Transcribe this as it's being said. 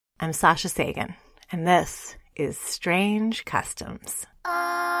I'm Sasha Sagan, and this is Strange Customs.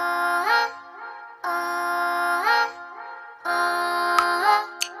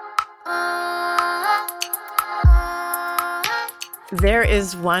 There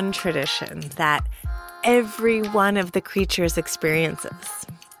is one tradition that every one of the creatures experiences.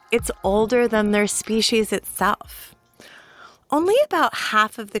 It's older than their species itself. Only about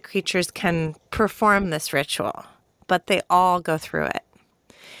half of the creatures can perform this ritual, but they all go through it.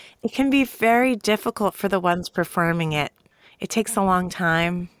 It can be very difficult for the ones performing it. It takes a long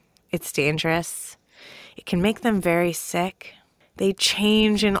time. It's dangerous. It can make them very sick. They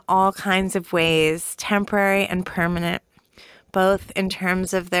change in all kinds of ways, temporary and permanent, both in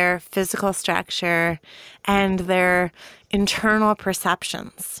terms of their physical structure and their internal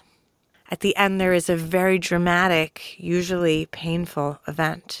perceptions. At the end, there is a very dramatic, usually painful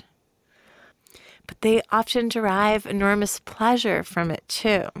event. But they often derive enormous pleasure from it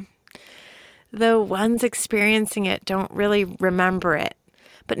too. The ones experiencing it don't really remember it,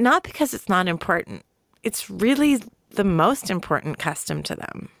 but not because it's not important. It's really the most important custom to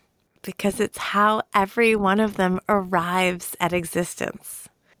them, because it's how every one of them arrives at existence.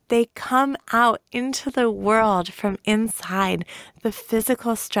 They come out into the world from inside the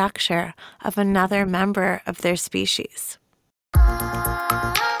physical structure of another member of their species.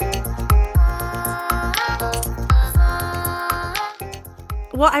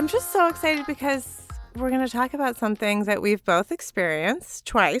 Well, I'm just so excited because we're going to talk about something that we've both experienced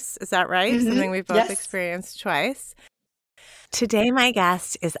twice. Is that right? Mm-hmm. Something we've both experienced twice. Today, my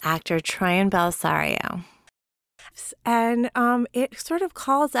guest is actor Troian Bellisario. And it sort of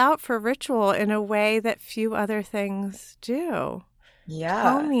calls out for ritual in a way that few other things do. Yeah.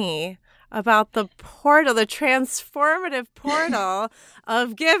 Tell me about the portal, the transformative portal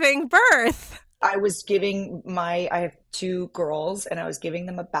of giving birth. I have 2 girls, and I was giving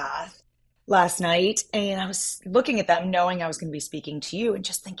them a bath last night, and I was looking at them knowing I was going to be speaking to you and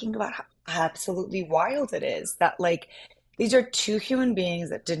just thinking about how absolutely wild it is that, like, these are 2 human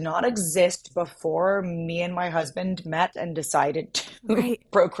beings that did not exist before me and my husband met and decided to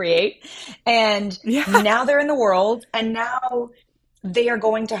procreate. And now they're in the world, and now they are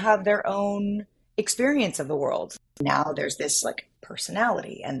going to have their own experience of the world. Now there's this like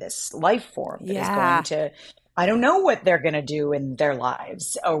personality and this life form that is going to, I don't know what they're going to do in their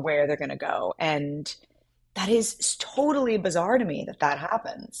lives or where they're going to go. And that is totally bizarre to me that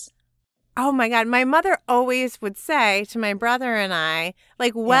happens. Oh my God. My mother always would say to my brother and I,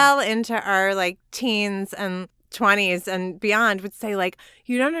 like well into our like teens and 20s and beyond, would say like,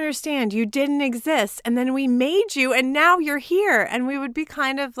 you don't understand, you didn't exist. And then we made you and now you're here. And we would be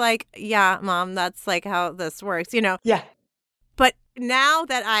kind of like, yeah, Mom, that's like how this works, you know? Yeah. But now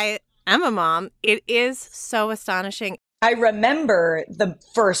that I am a mom, it is so astonishing. I remember the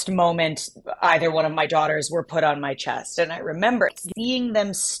first moment either one of my daughters were put on my chest. And I remember seeing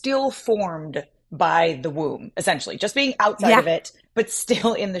them still formed by the womb, essentially, just being outside of it, but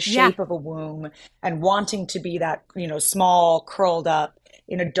still in the shape of a womb and wanting to be that, you know, small, curled up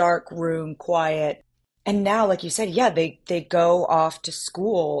in a dark room, quiet. And now, like you said, they go off to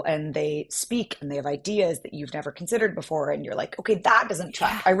school and they speak and they have ideas that you've never considered before. And you're like, okay, that doesn't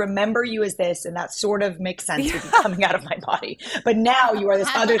track. I remember you as this, and that sort of makes sense with you coming out of my body. But now you are this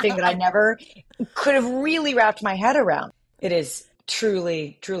other thing that I never could have really wrapped my head around. It is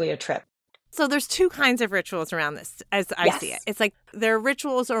truly, truly a trip. So there's 2 kinds of rituals around this, as I see it. It's like there are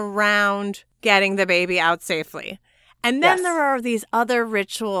rituals around getting the baby out safely. And then there are these other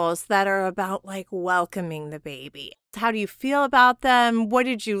rituals that are about like welcoming the baby. How do you feel about them? What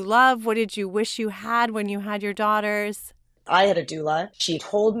did you love? What did you wish you had when you had your daughters? I had a doula. She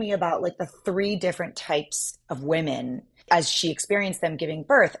told me about like the 3 different types of women as she experienced them giving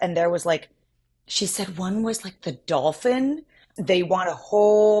birth. And there was like, she said one was like the dolphin. They want a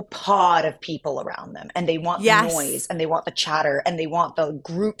whole pod of people around them, and they want the noise, and they want the chatter, and they want the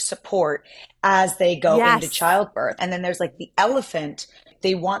group support as they go into childbirth. And then there's like the elephant.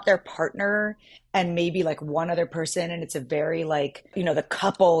 They want their partner and maybe like one other person. And it's a very like, you know, the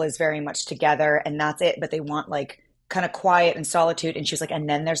couple is very much together and that's it. But they want like kind of quiet and solitude. And she was like, and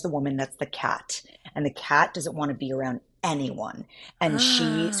then there's the woman that's the cat. And the cat doesn't want to be around anyone. And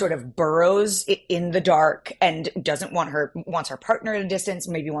she sort of burrows in the dark and wants her partner at a distance,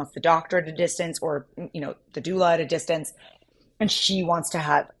 maybe wants the doctor at a distance, or, you know, the doula at a distance. And she wants to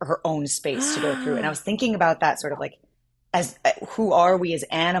have her own space to go through. And I was thinking about that sort of like, as who are we as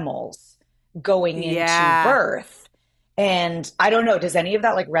animals going into birth? And I don't know, does any of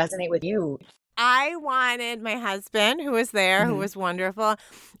that like resonate with you? I wanted my husband, who was there, who was wonderful,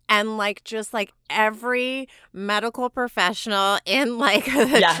 and like just like every medical professional in like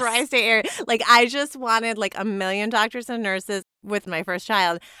the tri-state area. Like I just wanted like a million doctors and nurses with my first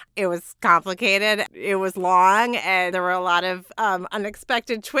child. It was complicated. It was long, and there were a lot of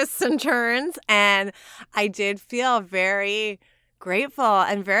unexpected twists and turns. And I did feel very grateful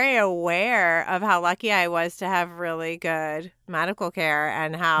and very aware of how lucky I was to have really good medical care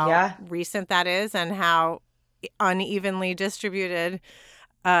and how recent that is and how unevenly distributed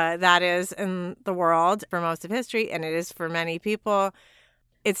that is in the world for most of history. And it is for many people.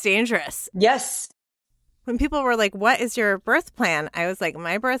 It's dangerous. Yes. When people were like, what is your birth plan? I was like,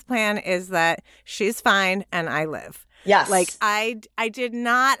 my birth plan is that she's fine and I live. Yes. Like I did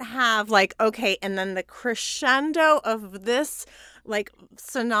not have like, okay, and then the crescendo of this like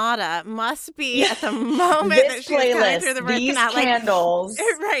sonata must be at the moment that she's coming through the birth canal. Candles.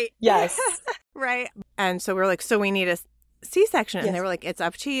 Like, right. Yes. Right. And so we're like, so we need a C-section. And they were like, it's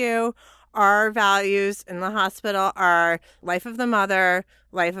up to you. Our values in the hospital are life of the mother,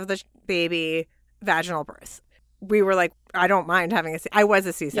 life of the baby, vaginal birth. We were like, I don't mind having I was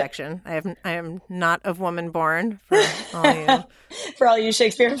a C-section. Yeah. I am not of woman born for all you. For all you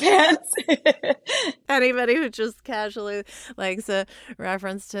Shakespeare fans. Anybody who just casually likes a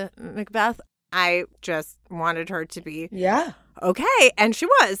reference to Macbeth. I just wanted her to be okay. And she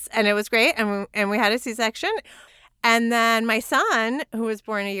was. And it was great. And we had a C-section. And then my son, who was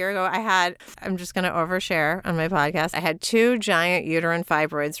born a year ago, I'm just going to overshare on my podcast. I had 2 giant uterine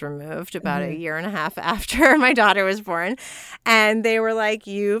fibroids removed about a year and a half after my daughter was born. And they were like,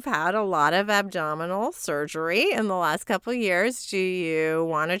 you've had a lot of abdominal surgery in the last couple of years. Do you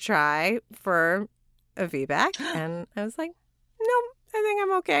want to try for a VBAC? And I was like, no, I think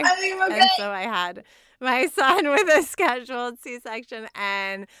I'm okay. And so I had my son with a scheduled C-section,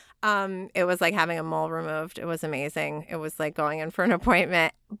 and it was like having a mole removed. It was amazing. It was like going in for an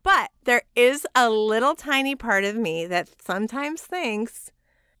appointment. But there is a little tiny part of me that sometimes thinks,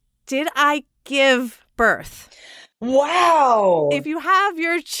 did I give birth? Wow. If you have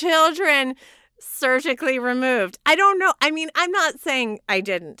your children surgically removed, I don't know. I mean, I'm not saying I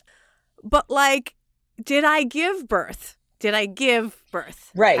didn't, but like, did I give birth? Did I give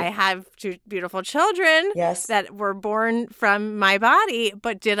birth? Right. I have 2 beautiful children that were born from my body,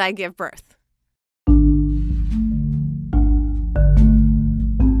 but did I give birth?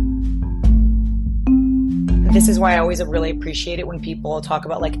 This is why I always really appreciate it when people talk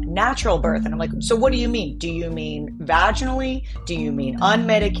about like natural birth. And I'm like, so what do you mean? Do you mean vaginally? Do you mean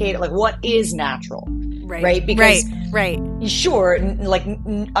unmedicated? Like, what is natural? Right? Because sure, like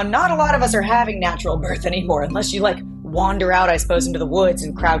not a lot of us are having natural birth anymore, unless you like wander out, I suppose, into the woods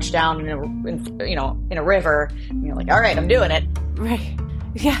and crouch down in a river. And you're like, all right, I'm doing it. Right.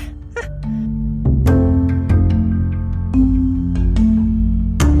 Yeah.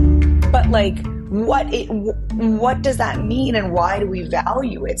 But like, what does that mean, and why do we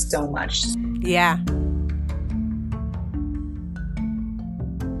value it so much? Yeah.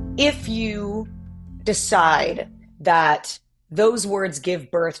 If you decide that those words give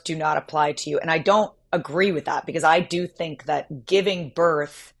birth do not apply to you, and I don't agree with that, because I do think that giving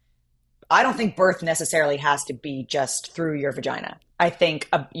birth, I don't think birth necessarily has to be just through your vagina. I think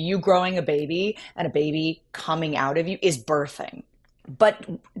you growing a baby and a baby coming out of you is birthing. But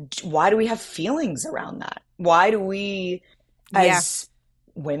why do we have feelings around that? Why do we, as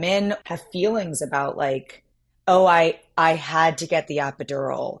women, have feelings about like, oh, I had to get the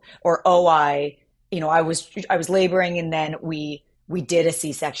epidural, or oh, I was laboring and then we did a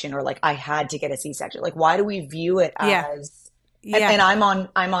C-section, or like I had to get a C-section. Like, why do we view it as? And I'm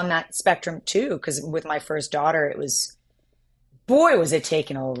on that spectrum too, because with my first daughter, it was, boy, was it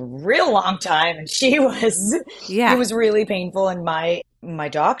taking a real long time, and it was really painful. And my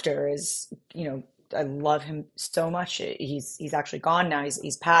doctor is, I love him so much. He's actually gone now.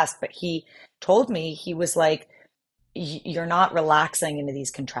 He's passed, but he told me, he was like, you're not relaxing into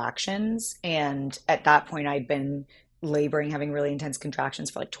these contractions. And at that point, I'd been laboring, having really intense contractions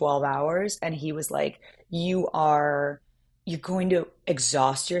for like 12 hours. And he was like, you're going to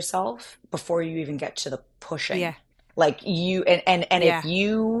exhaust yourself before you even get to the pushing. Yeah. Like if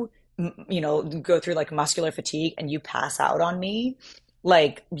you, go through like muscular fatigue and you pass out on me,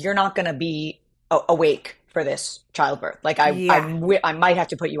 like you're not going to be awake for this childbirth. Like I might have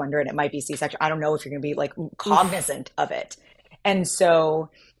to put you under, and it might be C-section. I don't know if you're going to be like cognizant of it. And so,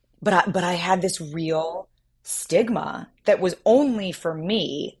 but I had this real stigma that was only for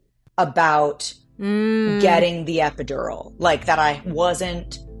me about getting the epidural, like that I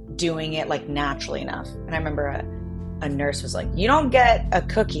wasn't doing it like naturally enough. And I remember a nurse was like, you don't get a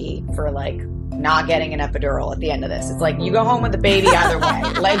cookie for like not getting an epidural at the end of this. It's like, you go home with the baby either way.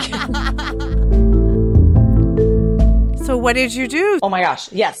 Like, so what did you do? oh my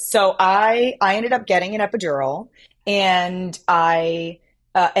gosh. Yes. So I ended up getting an epidural, and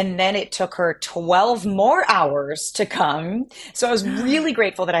and then it took her 12 more hours to come. So I was really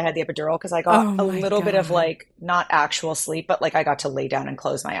grateful that I had the epidural, because I got a little bit of like, not actual sleep, but like I got to lay down and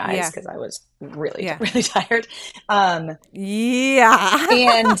close my eyes because I was really tired. But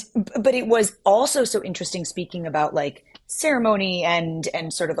it was also so interesting, speaking about like ceremony and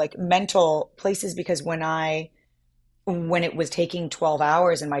sort of like mental places, because when it was taking 12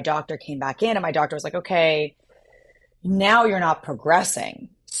 hours and my doctor came back in, and my doctor was like, okay, now you're not progressing.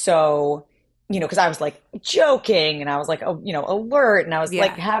 So, because I was like joking, and I was like, alert, and I was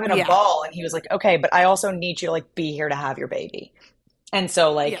like having a ball. And he was like, okay, but I also need you to like be here to have your baby. And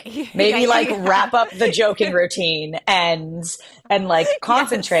so like maybe wrap up the joking routine and like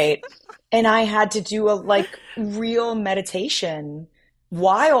concentrate. And I had to do a like real meditation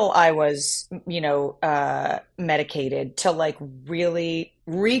while I was, medicated, to like really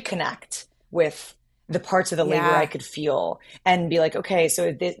reconnect with the parts of the labor I could feel, and be like, okay,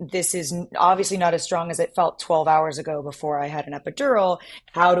 so this is obviously not as strong as it felt 12 hours ago before I had an epidural.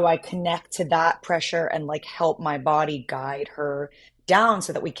 How do I connect to that pressure and like help my body guide her down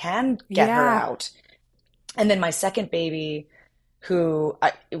so that we can get her out? And then my second baby, it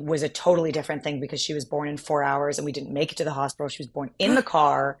was a totally different thing, because she was born in 4 hours and we didn't make it to the hospital. She was born in the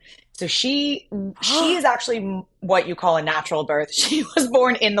car. So she is actually what you call a natural birth. She was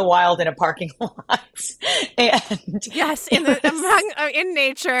born in the wild in a parking lot. And yes, in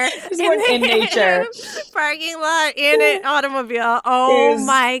nature. In nature. Parking lot, in an automobile. Oh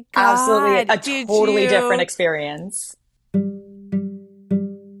my God. Absolutely a totally different experience.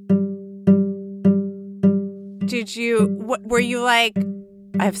 Were you like,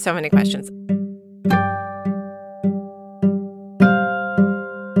 I have so many questions.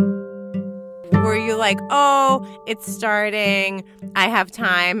 Were you like, oh, it's starting, I have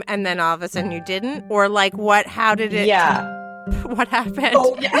time, and then all of a sudden you didn't? Or like, how did it? Yeah. What happened?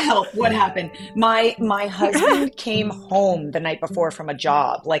 Oh, help. What happened? My husband came home the night before from a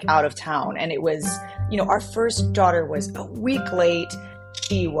job, like out of town. And it was, our first daughter was a week late.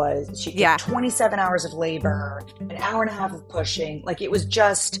 She did 27 hours of labor, an hour and a half of pushing. Like, it was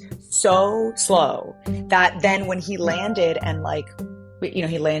just so slow that then when he landed and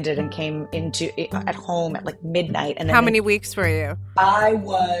he landed and came at home at like midnight. And then how many weeks were you? I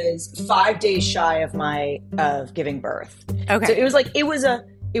was 5 days shy of giving birth. Okay. So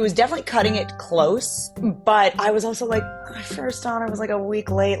it was definitely cutting it close, but I was also like, my first daughter was like a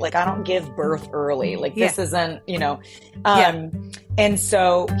week late. Like, I don't give birth early. Like, this isn't, And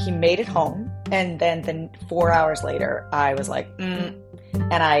so he made it home. And then 4 hours later, I was like, and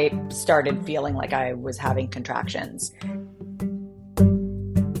I started feeling like I was having contractions.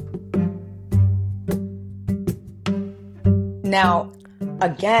 Now,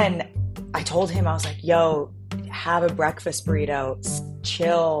 again, I told him, I was like, yo, have a breakfast burrito,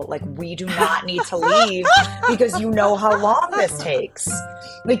 chill. Like, we do not need to leave because you know how long this takes.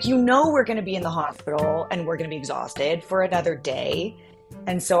 Like, we're going to be in the hospital and we're going to be exhausted for another day.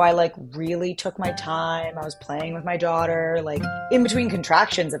 And so I like really took my time. I was playing with my daughter, like in between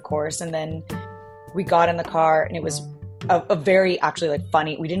contractions, of course. And then we got in the car, and it was a very actually like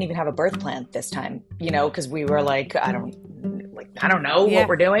funny. We didn't even have a birth plan this time, because we were like, I don't know what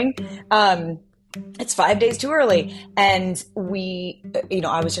we're doing. It's 5 days too early. And we,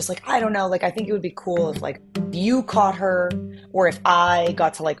 I was just like, I don't know. Like, I think it would be cool if like you caught her, or if I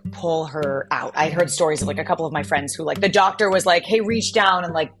got to like pull her out. I heard stories of like a couple of my friends who like the doctor was like, hey, reach down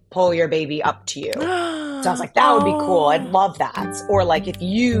and like pull your baby up to you. So I was like, that would be cool. I'd love that. Or like if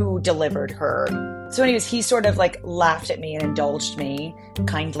you delivered her. So anyways, he sort of like laughed at me and indulged me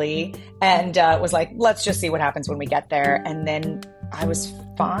kindly, and was like, let's just see what happens when we get there. And then I was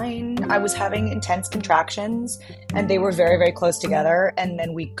fine. I was having intense contractions, and they were very, very close together. And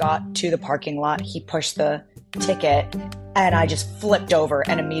then we got to the parking lot. He pushed the ticket, and I just flipped over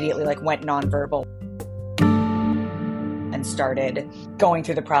and immediately like went nonverbal and started going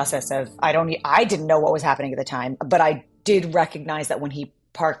through the process of, I didn't know what was happening at the time, but I did recognize that when he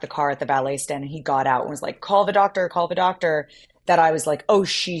parked the car at the valet stand and he got out and was like, call the doctor, that I was like, oh,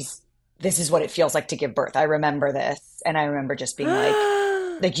 this is what it feels like to give birth. I remember this. And I remember just being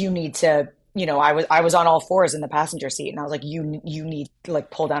like you need to, I was on all fours in the passenger seat, and I was like, you need to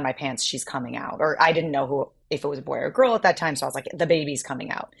like pull down my pants. She's coming out. Or I didn't know if it was a boy or a girl at that time. So I was like, the baby's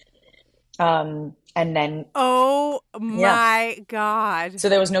coming out. And then, oh my God. So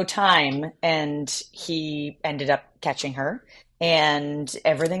there was no time, and he ended up catching her. and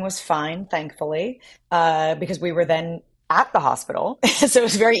everything was fine, thankfully, because we were then at the hospital. So it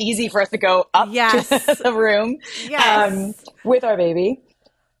was very easy for us to go up to Yes. the room Yes. with our baby.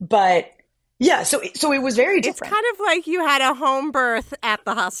 But yeah, so it was very It's different. kind of like you had a home birth at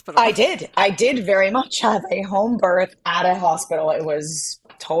the hospital. I did. I did very much have a home birth at a hospital. It was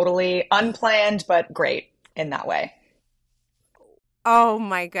totally unplanned, but great in that way. Oh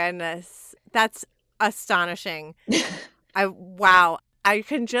my goodness. That's astonishing. Wow. I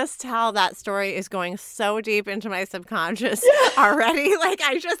can just tell that story is going so deep into my subconscious already. Like,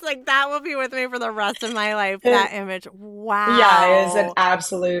 I just, like, that will be with me for the rest of my life, that image. Wow. Yeah, it is an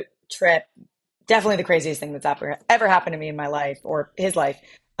absolute trip. Definitely the craziest thing that's ever happened to me in my life or his life.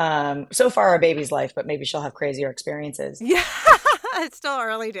 So far, our baby's life, but maybe she'll have crazier experiences. Yeah. It's still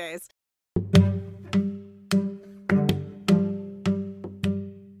early days.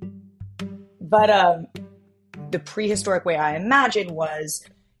 But the prehistoric way I imagine was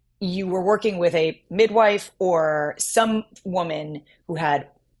you were working with a midwife or some woman who had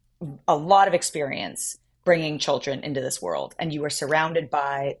a lot of experience bringing children into this world, and you were surrounded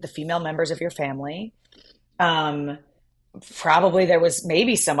by the female members of your family. Um, Probably there was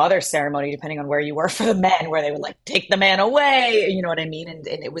maybe some other ceremony, depending on where you were for the men, where they would like take the man away, you know what I mean? And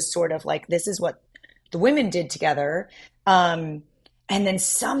it was sort of like, this is what the women did together. And then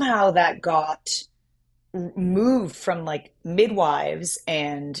somehow that got moved from like midwives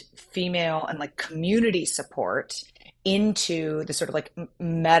and female and like community support into the sort of like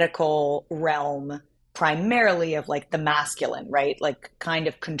medical realm, primarily of like the masculine, right? Like kind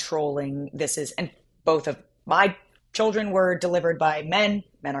of controlling this is, and both of my children were delivered by men.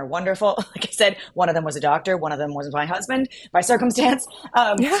 Men are wonderful. Like I said, one of them was a doctor. One of them was my husband by circumstance.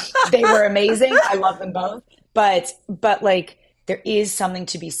 They were amazing. I love them both. But like there is something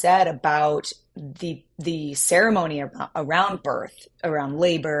to be said about the ceremony around birth, around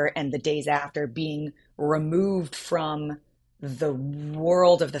labor, and the days after being removed from the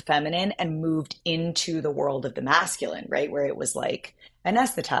world of the feminine and moved into the world of the masculine, right? Where it was like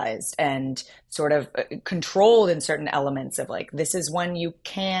anesthetized and sort of controlled in certain elements of like, this is when you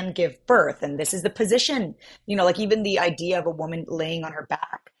can give birth and this is the position, you know, like even the idea of a woman laying on her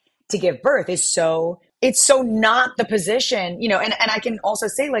back to give birth is so, it's so not the position, you know, and I can also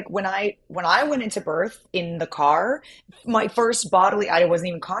say like when I went into birth in the car, my first bodily, I wasn't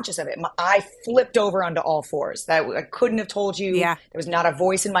even conscious of it. I flipped over onto all fours. That I couldn't have told you. Yeah. There was not a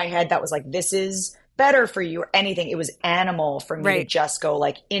voice in my head that was like, this is better for you or anything. It was animal for me to just go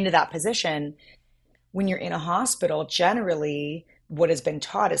like into that position. When you're in a hospital, generally what has been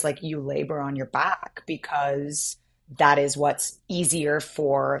taught is like you labor on your back because that is what's easier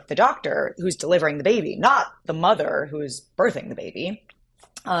for the doctor who's delivering the baby, not the mother who's birthing the baby.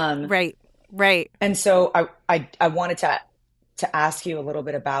 Right. And so I wanted to ask you a little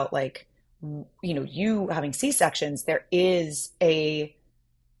bit about like, you know, you having C-sections, there is a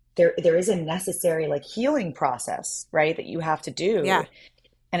necessary like healing process, right? That you have to do. Yeah.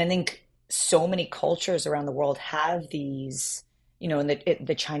 And I think so many cultures around the world have these, you know, in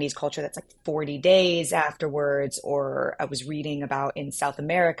the Chinese culture, that's like 40 days afterwards. Or I was reading about in South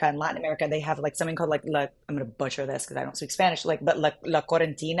America and Latin America, they have like something called like, I'm going to butcher this because I don't speak Spanish, like, but la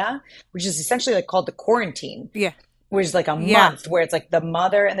cuarentena, which is essentially like called the quarantine. Yeah. Which is like a month where it's like the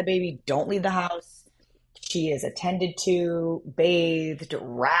mother and the baby don't leave the house. She is attended to, bathed,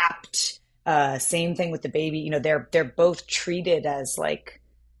 wrapped. Same thing with the baby. You know, they're both treated as like,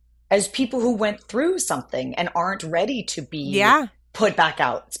 as people who went through something and aren't ready to be put back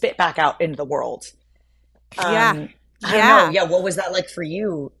out, spit back out into the world. I don't know. Yeah. What was that like for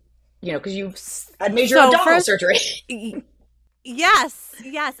you? You know, because you had major abdominal surgery. Yes.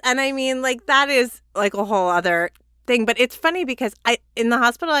 And I mean, like, that is like a whole other thing. But it's funny because in the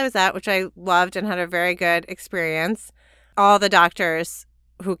hospital I was at, which I loved and had a very good experience, all the doctors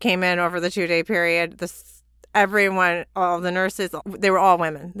who came in over the 2-day period, everyone, all the nurses, they were all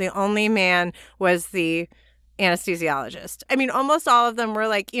women. The only man was the anesthesiologist. I mean, almost all of them were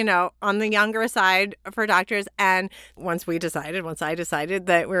like, you know, on the younger side for doctors. And once I decided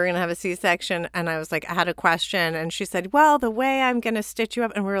that we were going to have a C-section, and I was like, I had a question, and she said, well, the way I'm going to stitch you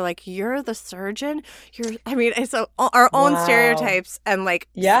up, and we were like, you're the surgeon? So our own stereotypes and like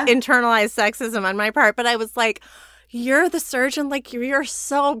internalized sexism on my part. But I was like, you're the surgeon, like you're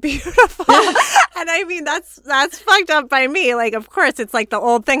so beautiful. And I mean, that's fucked up by me. Like, of course, it's like the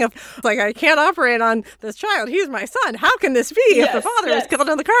old thing of like, I can't operate on this child. He's my son. How can this be if the father was killed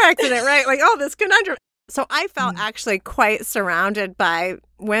in the car accident, right? Like, oh, this conundrum. So I felt actually quite surrounded by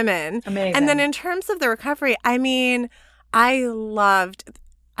women. Amazing. And then in terms of the recovery, I mean, I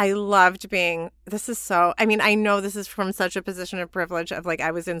I loved being, this is so, I mean, I know this is from such a position of privilege of like,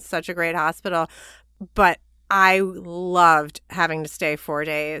 I was in such a great hospital, but I loved having to stay 4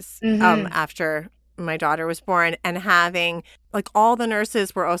 days Mm-hmm. after my daughter was born, and having like all the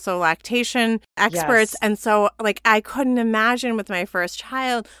nurses were also lactation experts. Yes. And so like I couldn't imagine with my first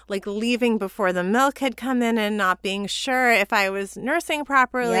child, like leaving before the milk had come in and not being sure if I was nursing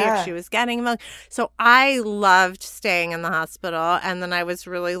properly, if she Yeah. was getting milk. So I loved staying in the hospital. And then I was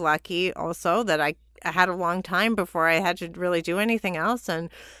really lucky also that I had a long time before I had to really do anything else.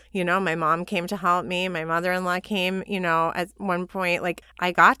 And, you know, my mom came to help me. My mother-in-law came, you know, at one point, like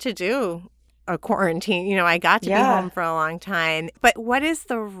I got to do a quarantine, you know, I got to be Yeah. home for a long time. But what is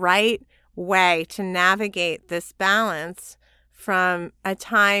the right way to navigate this balance from a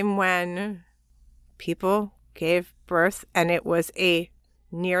time when people gave birth and it was a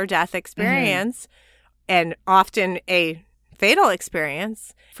near-death Mm-hmm. experience and often a fatal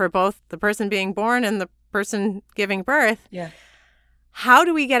experience for both the person being born and the person giving birth? Yeah. How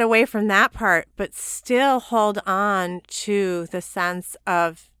do we get away from that part, but still hold on to the sense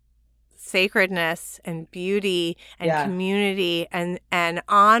of sacredness and beauty and Yeah. community and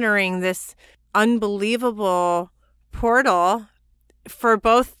honoring this unbelievable portal for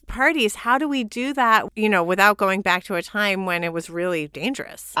both parties? How do we do that, you know, without going back to a time when it was really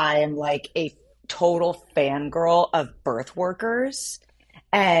dangerous? I am like a total fangirl of birth workers.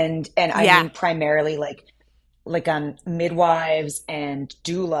 And I Yeah. mean primarily like on midwives and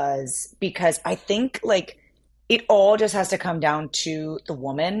doulas, because I think like it all just has to come down to the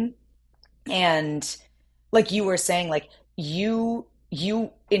woman. And like you were saying, like you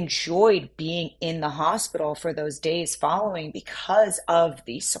enjoyed being in the hospital for those days following because of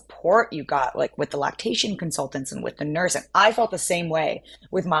the support you got, like with the lactation consultants and with the nurse. And I felt the same way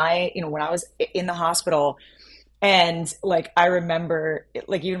with my, you know, when I was in the hospital. And like I remember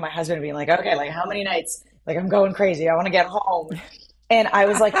like even my husband being like, okay, like how many nights, like I'm going crazy, I want to get home. And I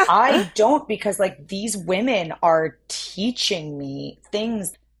was like, I don't, because like these women are teaching me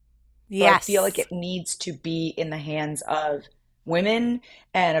things. So I feel like Yes. it needs to be in the hands of women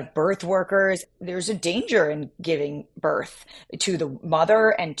and of birth workers. There's a danger in giving birth to the mother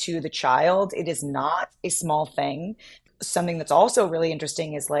and to the child. It is not a small thing. Something that's also really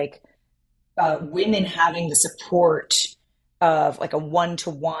interesting is like women having the support of like a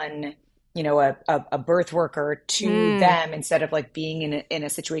one-to-one, you know, a birth worker to Mm. them instead of like being in a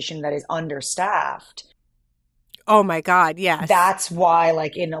situation that is understaffed. Oh my God. Yes. That's why,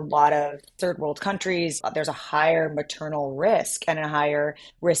 like in a lot of third world countries, there's a higher maternal risk and a higher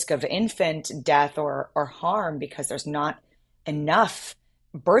risk of infant death or harm because there's not enough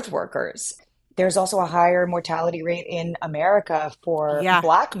birth workers. There's also a higher mortality rate in America for Yeah.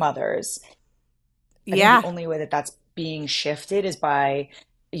 Black mothers. I think the Yeah. only way that that's being shifted is by,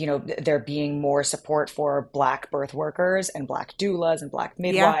 you know, there being more support for Black birth workers and Black doulas and Black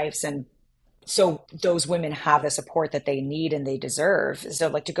Yeah. midwives, and so those women have the support that they need and they deserve. So,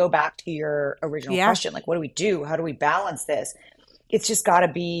 like, to go back to your original Yeah. question, like, what do we do? How do we balance this? It's just got to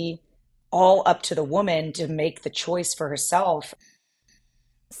be all up to the woman to make the choice for herself.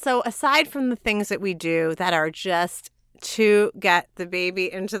 So, aside from the things that we do that are just to get the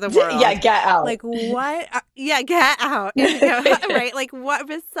baby into the world, Yeah, get out. like what? Yeah, get out and go, right? Like, what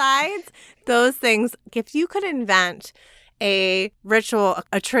besides those things, if you could invent a ritual,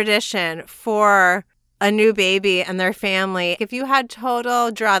 a tradition for a new baby and their family, if you had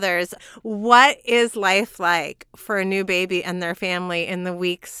total druthers, what is life like for a new baby and their family in the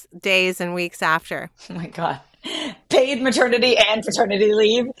weeks, days, and weeks after? Oh my God. Paid maternity and paternity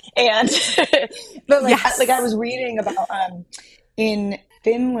leave. And but like I Yes. was reading about in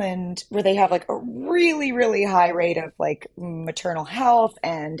Finland where they have like a really, really high rate of like maternal health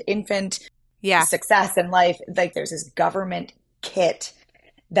and infant Yeah. success in life. Like there's this government kit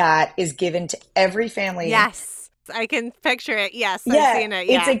that is given to every family. Yes. I can picture it. Yes, I've Yeah, seen it.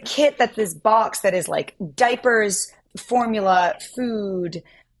 it's Yeah. a kit that's this box that is like diapers, formula, food,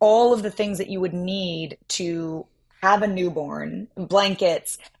 all of the things that you would need to have a newborn,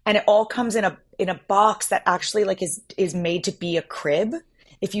 blankets, and it all comes in a box that actually like is made to be a crib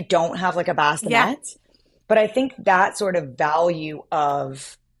if you don't have like a Yeah. bassinet. But I think that sort of value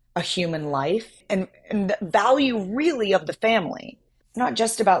of a human life and the value really of the family. It's not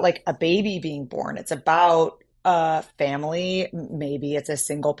just about like a baby being born. It's about a family. Maybe it's a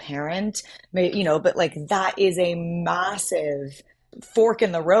single parent, maybe, you know, but like that is a massive fork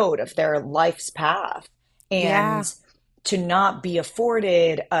in the road of their life's path. And Yeah. to not be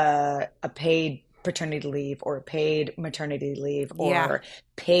afforded a paid paternity leave or paid maternity leave Yeah. or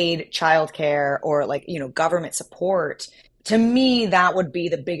paid childcare or like, you know, government support To me, that would be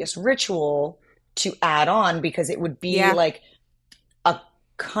the biggest ritual to add on, because it would be Yeah. like a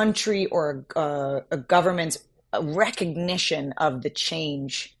country or a government's recognition of the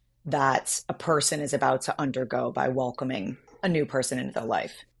change that a person is about to undergo by welcoming a new person into their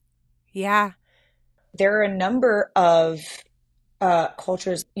life. Yeah. There are a number of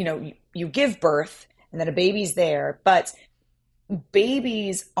cultures, you give birth and then a baby's there, but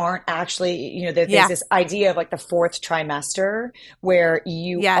babies aren't actually, there's Yeah. this idea of like the fourth trimester where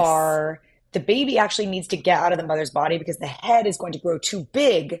Yes. the baby actually needs to get out of the mother's body because the head is going to grow too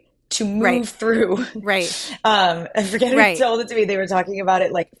big to Right. move through. Right. I forget who Right. told it to me. They were talking about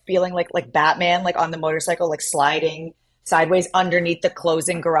it like feeling like Batman, like on the motorcycle, like sliding sideways underneath the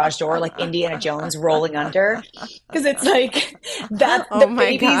closing garage door, like Indiana Jones rolling under. Because it's like that Oh the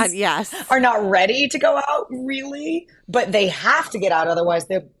my God. babies Yes. are not ready to go out really, but they have to get out. Otherwise,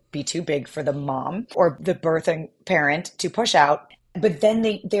 they'll be too big for the mom or the birthing parent to push out. But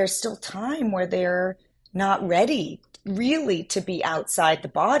then there's still time where they're not ready really to be outside the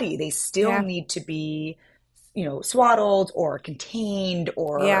body. They still Yeah. need to be, swaddled or contained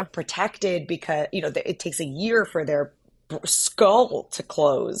or Yeah. protected because, it takes a year for their skull to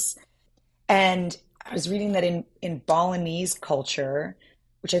close. And I was reading that in Balinese culture,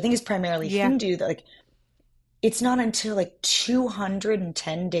 which I think is primarily Yeah. Hindu, that like it's not until like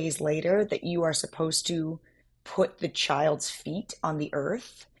 210 days later that you are supposed to put the child's feet on the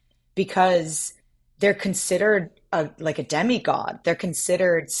earth because they're considered like a demigod. They're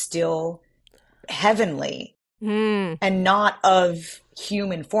considered still heavenly Mm. and not of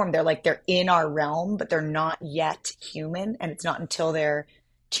human form. They're in our realm, but they're not yet human. And it's not until they're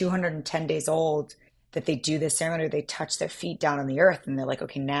 210 days old that they do this ceremony. They touch their feet down on the earth and they're like,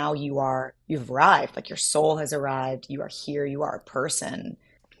 okay, now you've arrived. Like your soul has arrived. You are here. You are a person.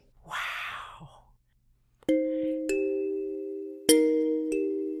 Wow.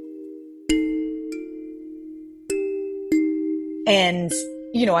 And,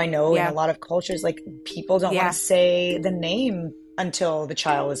 I know in a Yeah. lot of cultures, like people don't want Yeah. to say the name until the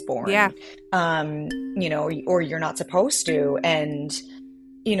child is Yeah. born. Or you're not supposed to. And,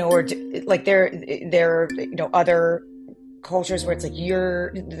 or like there, other cultures where it's like I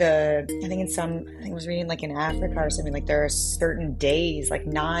think I was reading like in Africa or something, like there are certain days, like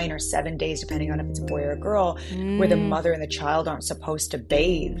 9 or 7 days, depending on if it's a boy or a girl, where the Mm. mother and the child aren't supposed to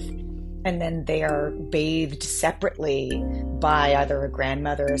bathe. And then they are bathed separately by either a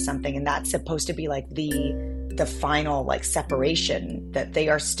grandmother or something. And that's supposed to be like the final like separation, that they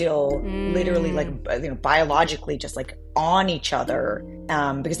are still literally like, biologically just like on each other,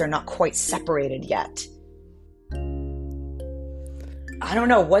 because they're not quite separated yet. I don't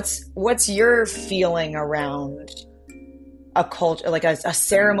know. What's your feeling around a culture, like a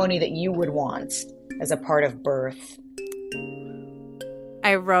ceremony that you would want as a part of birth?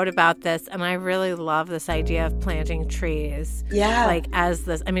 I wrote about this and I really love this idea of planting trees. Yeah. Like as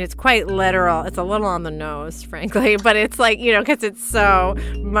this, I mean, it's quite literal. It's a little on the nose, frankly, but it's like, because it's so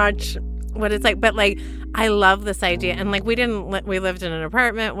much what it's like. But like, I love this idea. And like, we lived in an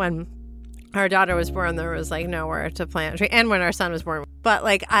apartment when our daughter was born. There was like nowhere to plant a tree. And when our son was born. But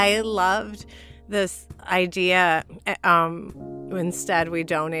like, I loved this idea. Instead, we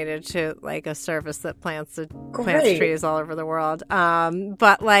donated to like a service that plants trees all over the world.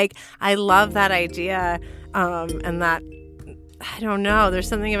 But like, I love that idea, and that I don't know. There's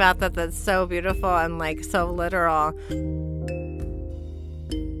something about that that's so beautiful and like so literal.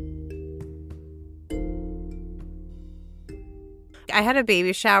 I had a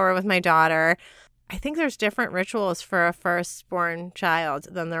baby shower with my daughter. I think there's different rituals for a firstborn child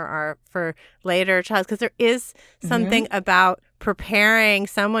than there are for later child, because there is something about preparing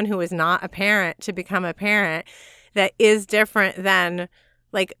someone who is not a parent to become a parent that is different than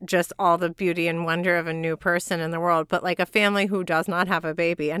like just all the beauty and wonder of a new person in the world. But like a family who does not have a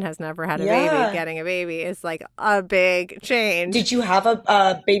baby and has never had a baby, getting a baby is like a big change. Did you have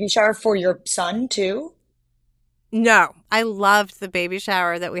a baby shower for your son too? No, I loved the baby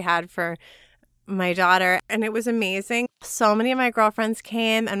shower that we had for my daughter, and it was amazing. So many of my girlfriends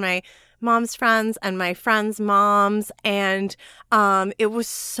came, and my mom's friends and my friends' moms, and it was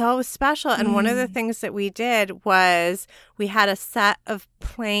so special. And one of the things that we did was we had a set of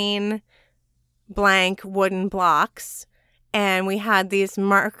plain blank wooden blocks, and we had these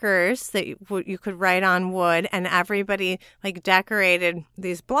markers that you could write on wood, and everybody like decorated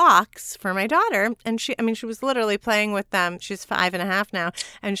these blocks for my daughter. And she was literally playing with them. She's 5.5 now,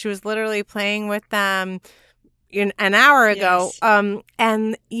 and she was literally playing with them an hour ago. Yes.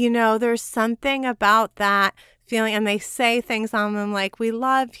 And there's something about that feeling, and they say things on them like, we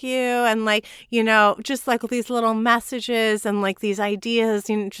love you, and like, just like these little messages and like these ideas,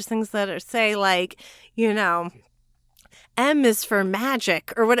 just things that are say like, M is for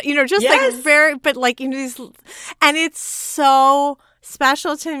magic or what, just Yes. like very, but like, these, and it's so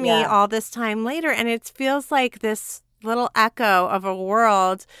special to me all this time later. And it feels like this little echo of a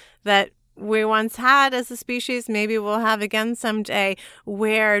world that we once had as a species, maybe we'll have again someday,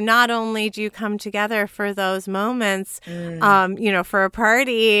 where not only do you come together for those moments, for a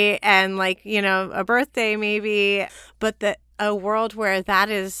party and like, a birthday maybe, but a world where that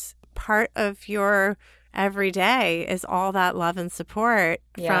is part of your every day is all that love and support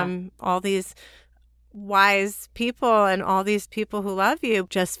from all these wise people and all these people who love you.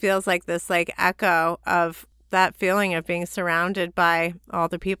 Just feels like this like echo of that feeling of being surrounded by all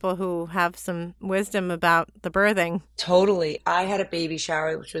the people who have some wisdom about the birthing. Totally. I had a baby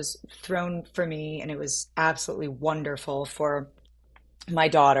shower which was thrown for me, and it was absolutely wonderful for my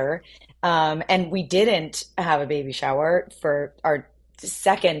daughter. And we didn't have a baby shower for our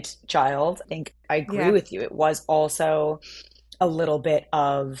second child. I think I agree with you. It was also a little bit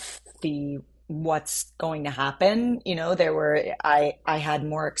of the what's going to happen. I had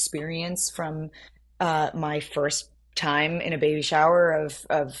more experience from my first time in a baby shower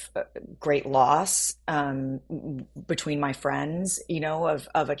of great loss between my friends,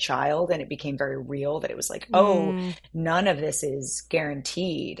 of a child, and it became very real that it was like, none of this is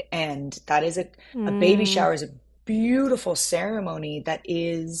guaranteed. And that is a baby shower is a beautiful ceremony that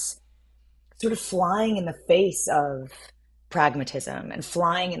is sort of flying in the face of pragmatism and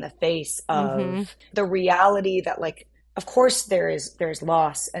flying in the face of the reality that, like, of course there's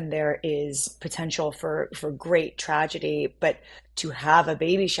loss and there is potential for great tragedy, but to have a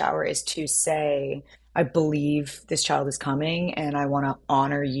baby shower is to say, I believe this child is coming and I want to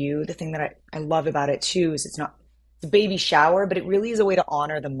honor you. The thing that I love about it too is it's a baby shower, but it really is a way to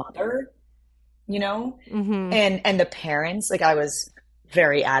honor the mother, and the parents. Like, I was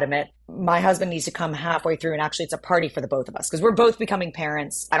very adamant, my husband needs to come halfway through, and actually it's a party for the both of us because we're both becoming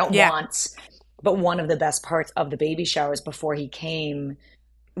parents. I don't want, but one of the best parts of the baby showers before he came,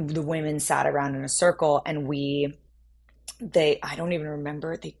 the women sat around in a circle and I don't even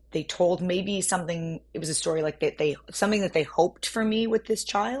remember, they told maybe something, it was a story like something that they hoped for me with this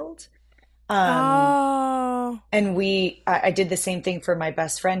child. And I did the same thing for my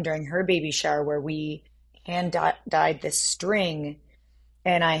best friend during her baby shower, where we hand dyed this string,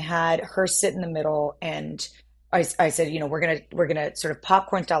 and I had her sit in the middle, and I said, we're gonna sort of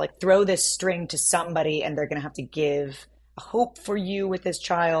popcorn style, like, throw this string to somebody, and they're gonna have to give a hope for you with this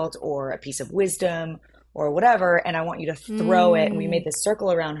child, or a piece of wisdom, or whatever. And I want you to throw it. And we made this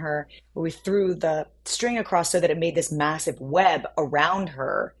circle around her, where we threw the string across so that it made this massive web around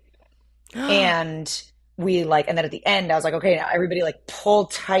her. And and then at the end, I was like, okay, now everybody like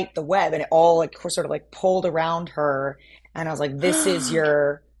pulled tight the web, and it all like sort of like pulled around her. And I was like, this is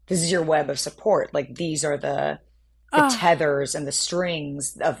your web of support. Like, these are the tethers and the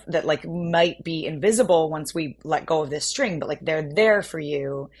strings that like might be invisible once we let go of this string, but like they're there for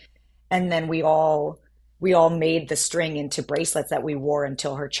you. And then we all made the string into bracelets that we wore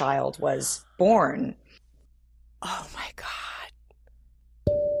until her child was born. Oh my God.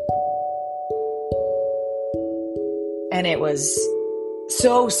 And it was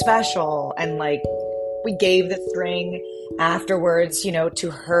so special. And like, we gave the string afterwards, to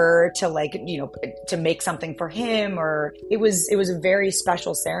her to like, to make something for him, or it was a very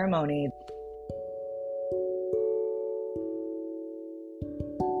special ceremony.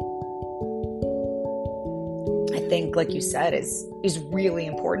 I think, like you said, is really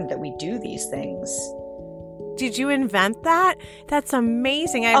important that we do these things. Did you invent that? That's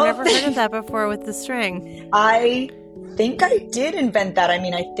amazing. I've never heard of that before with the string. I think I did invent that. I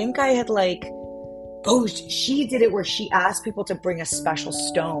mean, I think I had she did it where she asked people to bring a special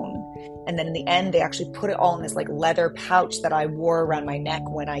stone. And then in the end, they actually put it all in this like leather pouch that I wore around my neck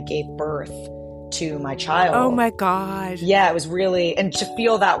when I gave birth to my child. Oh my God. Yeah, it was really, and to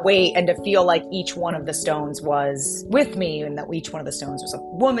feel that weight and to feel like each one of the stones was with me, and that each one of the stones was a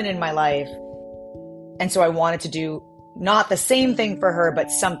woman in my life. And so I wanted to do not the same thing for her,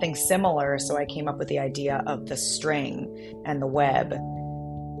 but something similar. So I came up with the idea of the string and the web.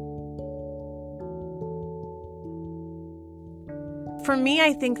 For me,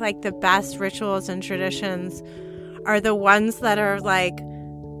 I think like the best rituals and traditions are the ones that are like,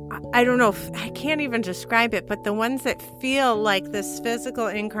 I don't know, I can't even describe it, but the ones that feel like this physical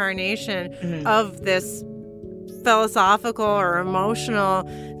incarnation of this philosophical or emotional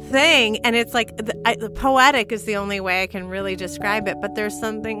thing. And it's like the poetic is the only way I can really describe it, but there's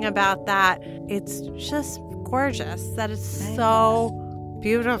something about that. It's just gorgeous. That is so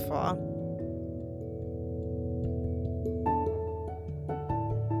beautiful.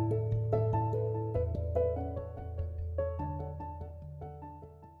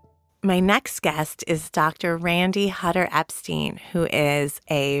 My next guest is Dr. Randy Hutter Epstein, who is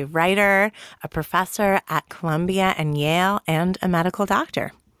a writer, a professor at Columbia and Yale, and a medical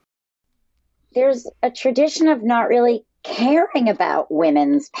doctor. There's a tradition of not really caring about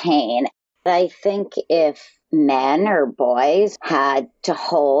women's pain. I think if men or boys had to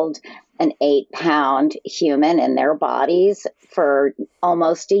hold an 8-pound human in their bodies for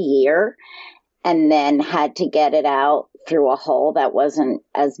almost a year and then had to get it out through a hole that wasn't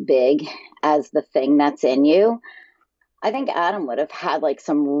as big as the thing that's in you, I think Adam would have had like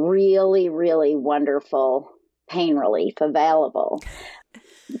some really, really wonderful pain relief available.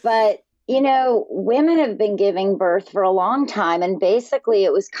 But, you know, women have been giving birth for a long time. And basically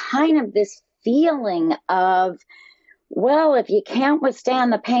it was kind of this feeling of, well, if you can't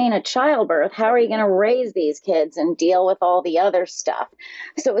withstand the pain of childbirth, how are you going to raise these kids and deal with all the other stuff?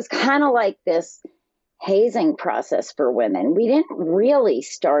 So it was kind of like this hazing process for women. We didn't really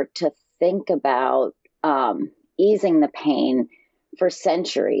start to think about easing the pain for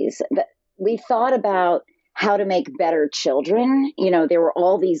centuries. We thought about how to make better children. You know, there were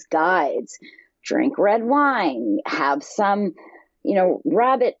all these guides: drink red wine, have some, you know,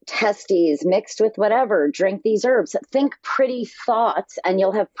 rabbit testes mixed with whatever, drink these herbs, think pretty thoughts and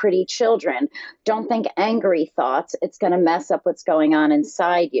you'll have pretty children. Don't think angry thoughts. It's going to mess up what's going on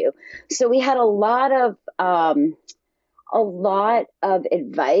inside you. So we had a lot of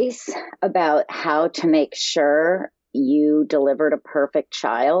advice about how to make sure you delivered a perfect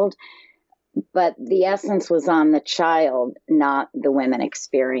child. But the essence was on the child, not the women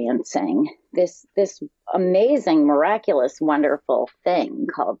experiencing this amazing, miraculous, wonderful thing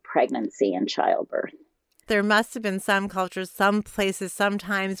called pregnancy and childbirth. There must have been some cultures, some places,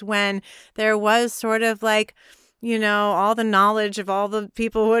 sometimes when there was sort of like, you know, all the knowledge of all the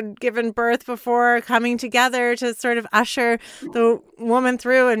people who had given birth before coming together to sort of usher the woman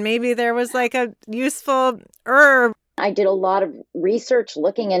through. And maybe there was like a useful herb. I did a lot of research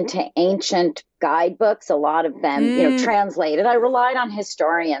looking into ancient guidebooks, a lot of them, you know, translated. I relied on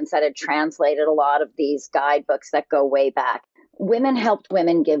historians that had translated a lot of these guidebooks that go way back. Women helped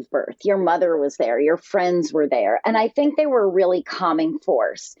women give birth. Your mother was there. Your friends were there. And I think they were a really calming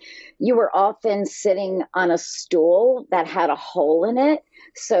force. You were often sitting on a stool that had a hole in it,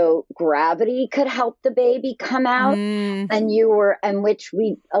 so gravity could help the baby come out. And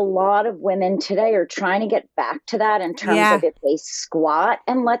a lot of women today are trying to get back to that in terms of if they squat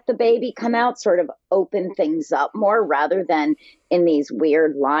and let the baby come out, sort of open things up more rather than in these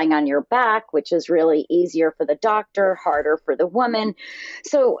weird lying on your back, which is really easier for the doctor, harder for the woman.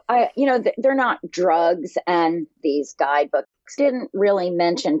 So, they're not drugs, and these guidebooks didn't really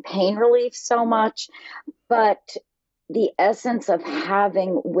mention pain relief so much, but the essence of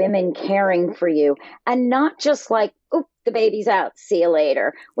having women caring for you and not just like, oop, the baby's out, see you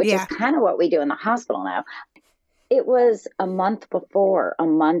later, which is kind of what we do in the hospital now. It was a month before, a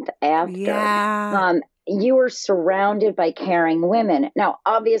month after. Yeah. You were surrounded by caring women. Now,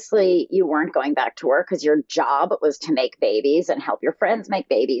 obviously, you weren't going back to work because your job was to make babies and help your friends make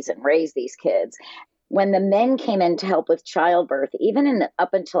babies and raise these kids. When the men came in to help with childbirth, even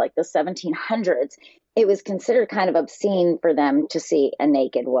up until like the 1700s, it was considered kind of obscene for them to see a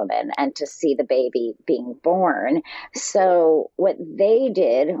naked woman and to see the baby being born. So what they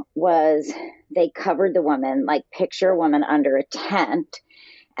did was they covered the woman, like picture a woman under a tent,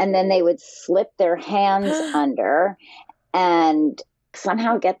 and then they would slip their hands under and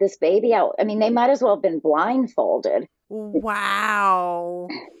somehow get this baby out. I mean, they might as well have been blindfolded. Wow.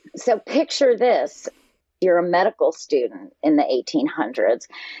 So picture this. You're a medical student in the 1800s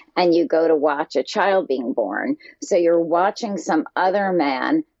and you go to watch a child being born. So you're watching some other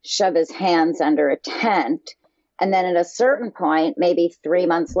man shove his hands under a tent. And then at a certain point, maybe 3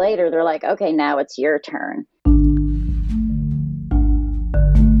 months later, they're like, okay, now it's your turn.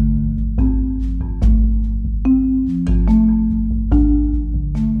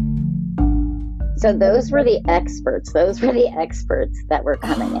 So those were the experts. Those were the experts that were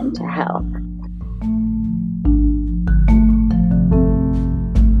coming in to help.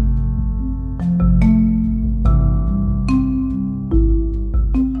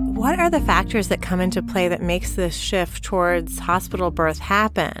 What are the factors that come into play that makes this shift towards hospital birth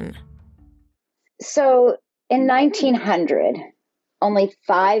happen? So in 1900, only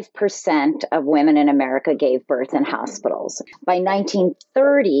 5% of women in America gave birth in hospitals. By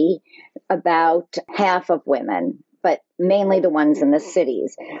 1930, about half of women, but mainly the ones in the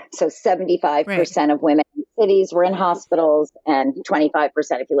cities. So 75% of women in cities were in hospitals and 25%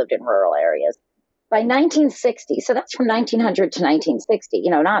 if you lived in rural areas. By 1960, so that's from 1900 to 1960,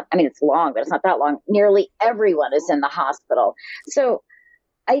 it's long, but it's not that long. Nearly everyone is in the hospital. So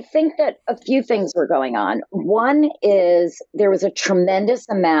I think that a few things were going on. One is there was a tremendous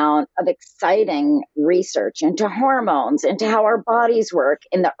amount of exciting research into hormones, into how our bodies work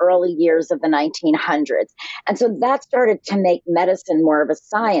in the early years of the 1900s. And so that started to make medicine more of a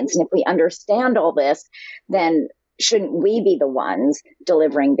science. And if we understand all this, then shouldn't we be the ones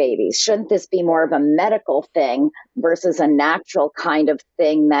delivering babies? Shouldn't this be more of a medical thing versus a natural kind of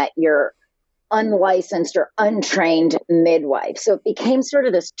thing that you're unlicensed or untrained midwife? So it became sort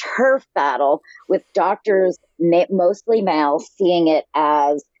of this turf battle with doctors, mostly male, seeing it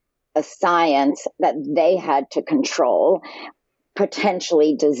as a science that they had to control,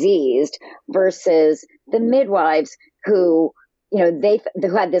 potentially diseased, versus the midwives who, they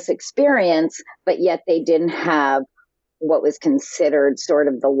had this experience, but yet they didn't have what was considered sort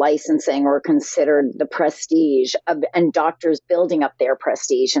of the licensing or considered the prestige and doctors building up their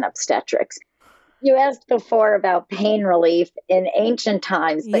prestige in obstetrics. You asked before about pain relief in ancient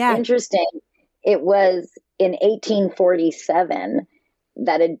times, but interesting, it was in 1847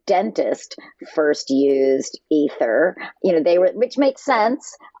 that a dentist first used ether, which makes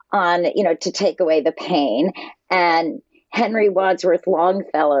sense to take away the pain. And Henry Wadsworth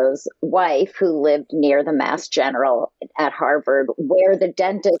Longfellow's wife, who lived near the Mass General at Harvard, where the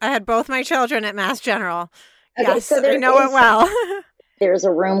dentist... I had both my children at Mass General. Okay, yes, so I know it well. There's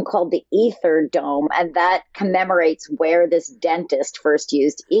a room called the Ether Dome, and that commemorates where this dentist first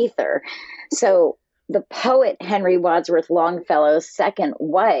used ether. So the poet Henry Wadsworth Longfellow's second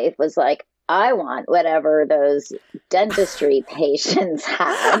wife was like, I want whatever those dentistry patients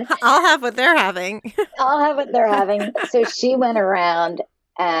had. I'll have what they're having. I'll have what they're having. So she went around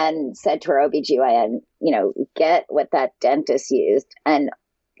and said to her OBGYN, get what that dentist used. And,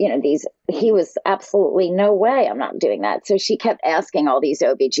 he was absolutely no way, I'm not doing that. So she kept asking all these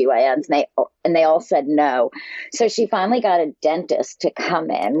OBGYNs and they all said no. So she finally got a dentist to come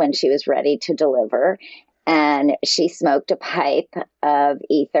in when she was ready to deliver. And she smoked a pipe of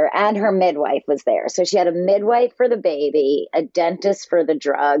ether, and her midwife was there. So she had a midwife for the baby, a dentist for the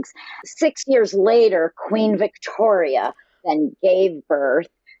drugs. 6 years later, Queen Victoria then gave birth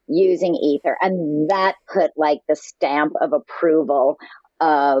using ether. And that put like the stamp of approval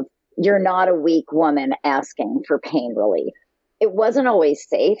of you're not a weak woman asking for pain relief. It wasn't always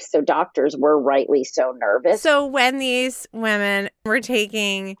safe, so doctors were rightly so nervous. So when these women were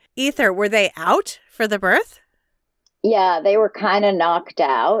taking ether, were they out for the birth? Yeah, they were kind of knocked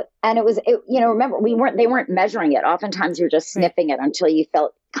out. And remember, they weren't measuring it. Oftentimes you're just sniffing it until you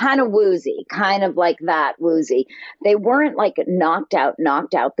felt kind of woozy, kind of like that woozy. They weren't like knocked out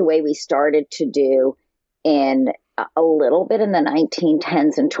the way we started to do in a little bit in the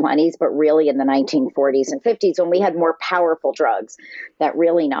 1910s and 20s, but really in the 1940s and 50s when we had more powerful drugs that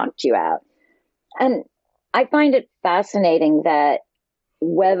really knocked you out. And I find it fascinating that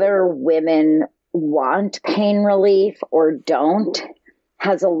whether women want pain relief or don't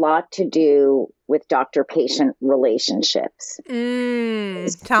has a lot to do with doctor-patient relationships.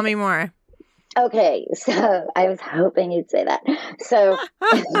 Tell me more. Okay, so I was hoping you'd say that. So,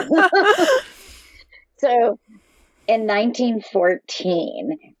 so in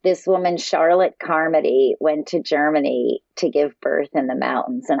 1914, this woman, Charlotte Carmody, went to Germany to give birth in the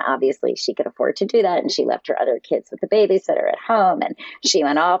mountains. And obviously she could afford to do that. And she left her other kids with the babysitter at home. And she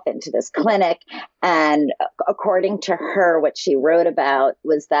went off into this clinic. And according to her, what she wrote about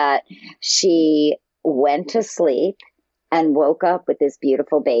was that she went to sleep and woke up with this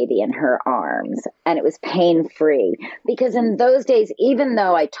beautiful baby in her arms. And it was pain-free. Because in those days, even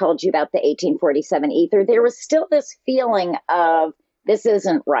though I told you about the 1847 ether, there was still this feeling of this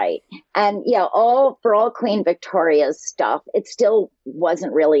isn't right. And for all Queen Victoria's stuff, it still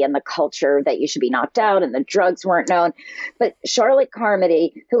wasn't really in the culture that you should be knocked out and the drugs weren't known. But Charlotte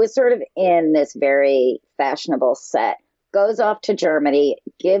Carmody, who was sort of in this very fashionable set, goes off to Germany,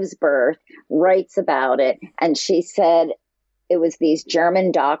 gives birth, writes about it. And she said it was these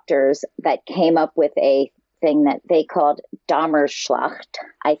German doctors that came up with a thing that they called Dämmerschlaf.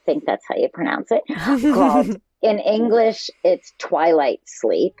 I think that's how you pronounce it. Called, in English, it's twilight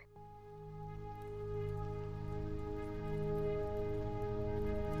sleep.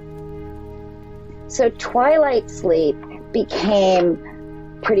 So twilight sleep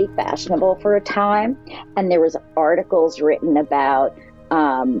became pretty fashionable for a time. And there was articles written about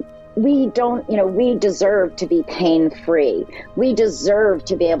we deserve to be pain-free. We deserve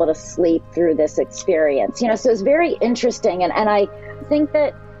to be able to sleep through this experience. So it's very interesting. And I think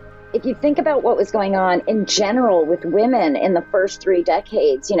that if you think about what was going on in general with women in the first 3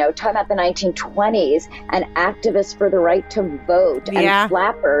 decades, talking about the 1920s and activists for the right to vote and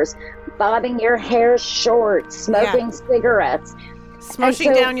flappers, bobbing your hair short, smoking cigarettes.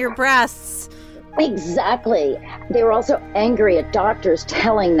 Smushing down your breasts. Exactly. They were also angry at doctors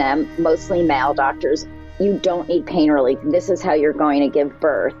telling them, mostly male doctors, you don't need pain relief. This is how you're going to give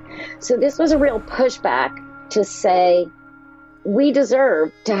birth. So this was a real pushback to say, we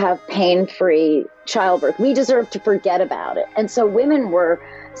deserve to have pain-free childbirth. We deserve to forget about it. And so women were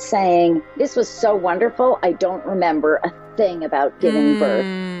saying, this was so wonderful, I don't remember a thing about giving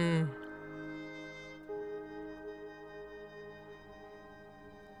birth.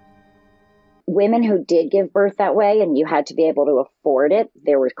 Women who did give birth that way, and you had to be able to afford it,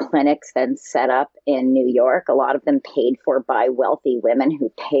 there were clinics then set up in New York, a lot of them paid for by wealthy women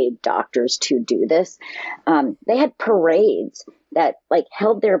who paid doctors to do this. They had parades that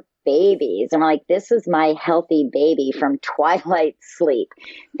held their babies. And this is my healthy baby from Twilight Sleep.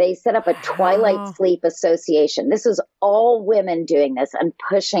 They set up a Twilight Sleep Association. This is all women doing this and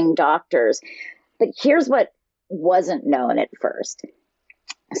pushing doctors. But here's what wasn't known at first.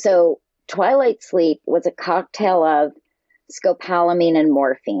 So Twilight Sleep was a cocktail of scopolamine and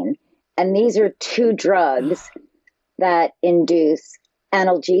morphine. And these are 2 drugs that induce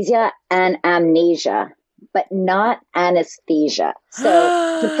analgesia and amnesia, but not anesthesia.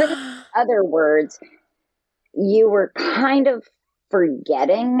 So to put it in other words, you were kind of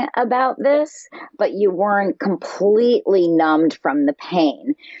forgetting about this, but you weren't completely numbed from the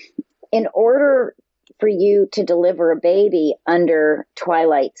pain. In order for you to deliver a baby under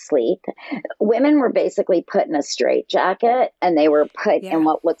Twilight Sleep, women were basically put in a straitjacket, and they were put in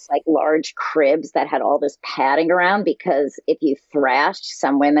what looks like large cribs that had all this padding around, because if you thrashed,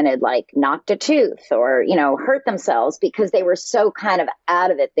 some women had knocked a tooth or, hurt themselves because they were so kind of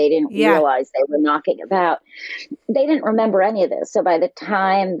out of it. They didn't realize they were knocking about. They didn't remember any of this. So by the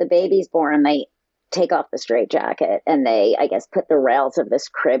time the baby's born, they take off the straitjacket and they, I guess, put the rails of this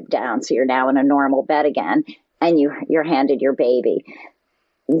crib down. So you're now in a normal bed again, and you're handed your baby.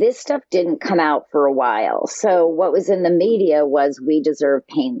 This stuff didn't come out for a while. So what was in the media was, we deserve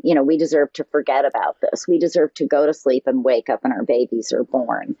pain. We deserve to forget about this. We deserve to go to sleep and wake up when our babies are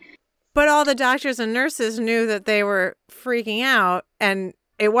born. But all the doctors and nurses knew that they were freaking out, and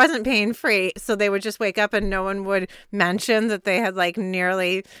it wasn't pain-free, so they would just wake up and no one would mention that they had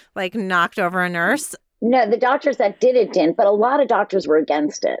nearly knocked over a nurse. No, the doctors that did it didn't, but a lot of doctors were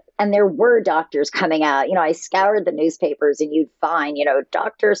against it. And there were doctors coming out. I scoured the newspapers, and you'd find,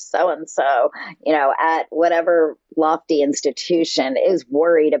 Dr. So-and-so, at whatever lofty institution is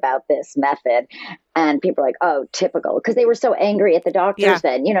worried about this method. And people are like, oh, typical. Because they were so angry at the doctors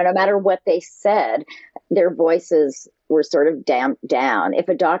then, no matter what they said, their voices were sort of damped down. If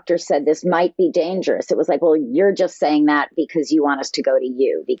a doctor said this might be dangerous, it was like, well, you're just saying that because you want us to go to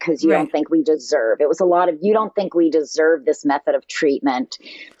you, because you don't think we deserve. It was a lot of, you don't think we deserve this method of treatment,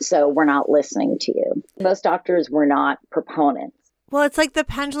 so we're not listening to you. Most doctors were not proponents. Well, it's like the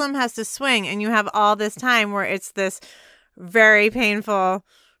pendulum has to swing, and you have all this time where it's this very painful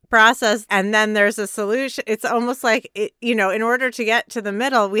process, and then there's a solution. It's almost like, in order to get to the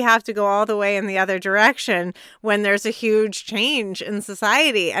middle, we have to go all the way in the other direction when there's a huge change in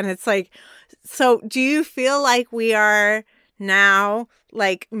society. And it's like, so do you feel like we are now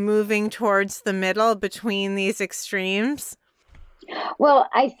moving towards the middle between these extremes? Well,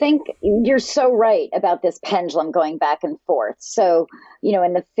 I think you're so right about this pendulum going back and forth. So,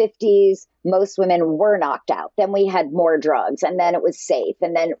 in the 50s, most women were knocked out. Then we had more drugs, and then it was safe.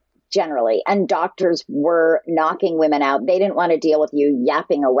 And then generally, and doctors were knocking women out. They didn't want to deal with you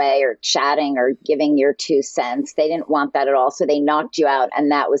yapping away or chatting or giving your 2 cents. They didn't want that at all. So they knocked you out,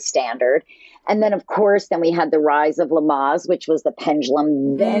 and that was standard. And then, of course, then we had the rise of Lamaze, which was the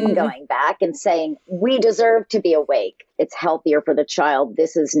pendulum then going back and saying, we deserve to be awake. It's healthier for the child.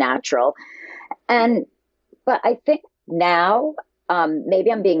 This is natural. But I think now,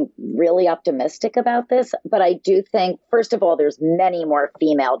 maybe I'm being really optimistic about this, but I do think, first of all, there's many more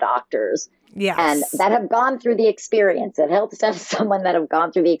female doctors. Yes. And that have gone through the experience. It helps to have someone that have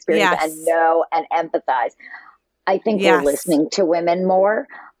gone through the experience and know and empathize. I think we're listening to women more.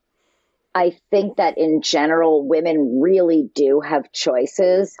 I think that in general, women really do have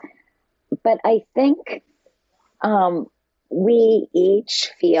choices, but I think we each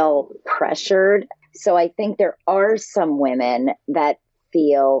feel pressured. So I think there are some women that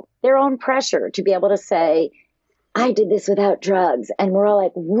feel their own pressure to be able to say, I did this without drugs. And we're all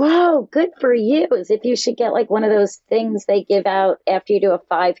like, whoa, good for you. As if you should get one of those things they give out after you do a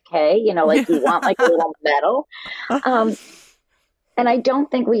 5K, you want a little medal. And I don't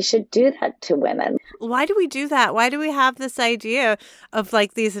think we should do that to women. Why do we do that? Why do we have this idea of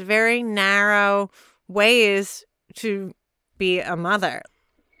like these very narrow ways to be a mother?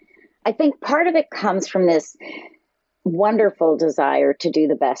 I think part of it comes from this wonderful desire to do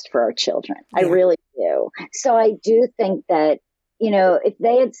the best for our children. Yeah. I really do. So I do think that, if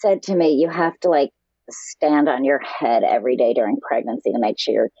they had said to me, you have to like stand on your head every day during pregnancy to make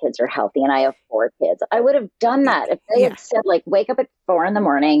sure your kids are healthy, and I have 4 kids, I would have done that. If they had said like, wake up at 4 a.m.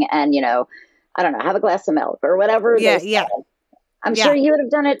 and, I don't know, have a glass of milk or whatever. I'm sure you would have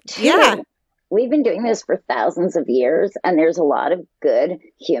done it too. Yeah. We've been doing this for thousands of years, and there's a lot of good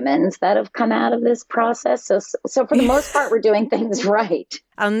humans that have come out of this process. So for the most part, we're doing things right.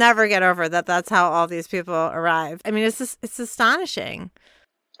 I'll never get over that. That's how all these people arrive. I mean, it's astonishing.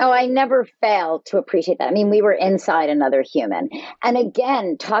 Oh, I never fail to appreciate that. I mean, we were inside another human. And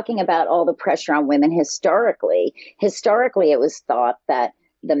again, talking about all the pressure on women historically, it was thought that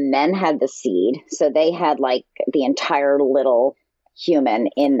the men had the seed. So they had like the entire little human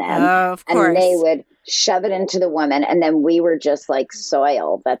in them. Oh, of course. And they would shove it into the woman. And then we were just like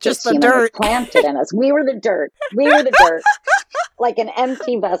soil that just human was planted in us. We were the dirt. Like an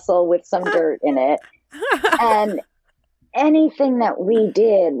empty vessel with some dirt in it. And anything that we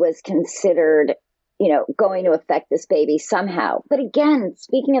did was considered, going to affect this baby somehow. But again,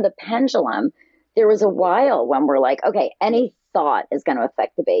 speaking of the pendulum, there was a while when we're like, okay, any thought is going to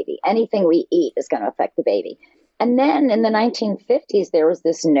affect the baby. Anything we eat is going to affect the baby. And then in the 1950s, there was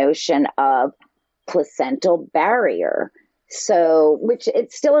this notion of placental barrier. So, which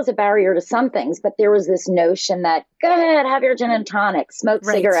it still is a barrier to some things, but there was this notion that, go ahead, have your gin and tonic, smoke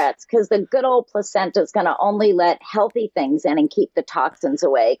cigarettes, because the good old placenta is going to only let healthy things in and keep the toxins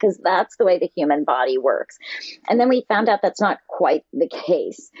away, because that's the way the human body works. And then we found out that's not quite the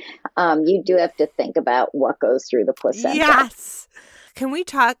case. You do have to think about what goes through the placenta. Yes. Can we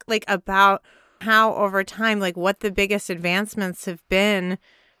talk about how over time, what the biggest advancements have been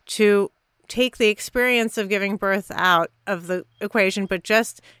to take the experience of giving birth out of the equation, but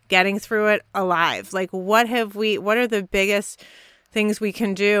just getting through it alive? What are the biggest things we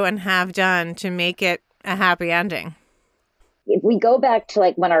can do and have done to make it a happy ending? If we go back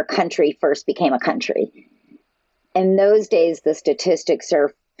to when our country first became a country, in those days, the statistics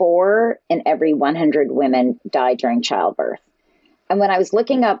are 4 in every 100 women die during childbirth. And when I was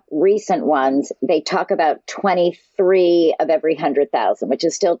looking up recent ones, they talk about 23 of every 100,000, which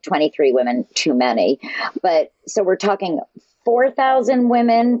is still 23 women too many. But so we're talking 4,000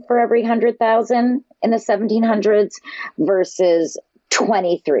 women for every 100,000 in the 1700s versus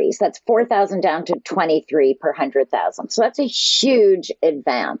 23. So that's 4,000 down to 23 per 100,000. So that's a huge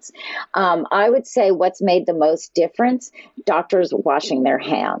advance. I would say what's made the most difference, doctors washing their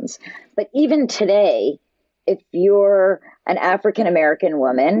hands. But even today, if you're an African-American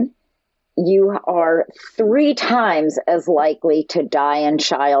woman, you are 3 times as likely to die in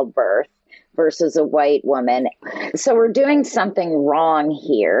childbirth versus a white woman. So we're doing something wrong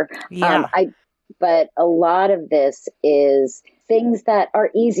here. Yeah. But a lot of this is things that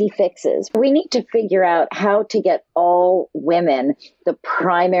are easy fixes. We need to figure out how to get all women the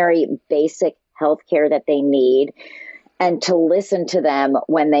primary basic health care that they need, and to listen to them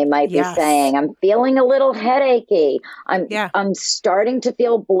when they might be saying, I'm feeling a little headachy. I'm starting to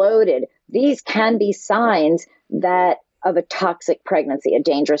feel bloated. These can be signs of a toxic pregnancy, a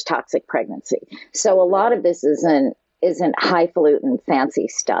dangerous toxic pregnancy. So a lot of this isn't highfalutin fancy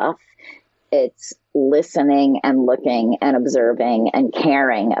stuff. It's listening and looking and observing and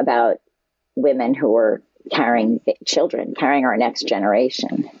caring about women who are carrying children, carrying our next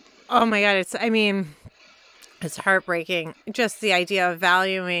generation. Oh my God. It's heartbreaking. Just the idea of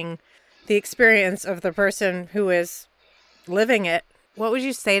valuing the experience of the person who is living it. What would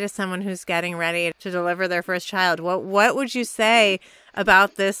you say to someone who's getting ready to deliver their first child? What would you say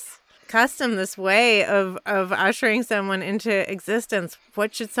about this custom, this way of ushering someone into existence?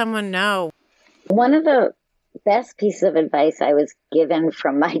 What should someone know? One of the best pieces of advice I was given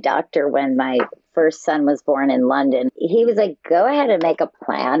from my doctor when my first son was born in London, he was like, go ahead and make a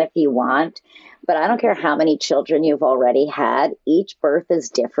plan if you want, but I don't care how many children you've already had. Each birth is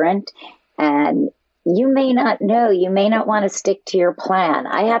different, and you may not know, you may not want to stick to your plan.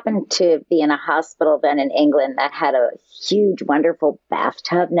 I happened to be in a hospital then in England that had a huge, wonderful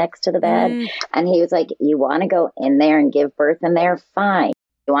bathtub next to the bed. And he was like, you want to go in there and give birth in there? Fine.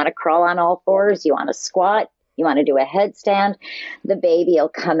 You want to crawl on all fours? You want to squat? You want to do a headstand? The baby will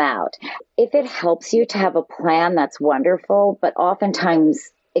come out. If it helps you to have a plan, that's wonderful. But oftentimes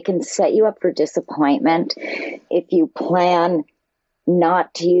it can set you up for disappointment if you plan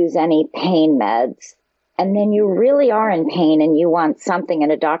not to use any pain meds and then you really are in pain and you want something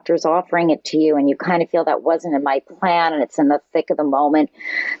and a doctor's offering it to you and you kind of feel that wasn't in my plan and it's in the thick of the moment.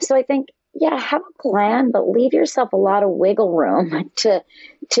 So I think, yeah, have a plan, but leave yourself a lot of wiggle room to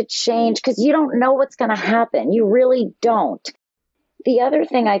change, because you don't know what's going to happen. You really don't. The other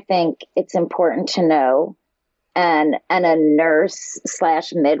thing I think it's important to know, and a nurse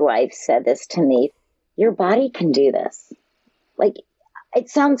 / midwife said this to me, your body can do this. Like, it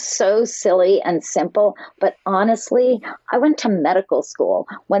sounds so silly and simple, but honestly, I went to medical school.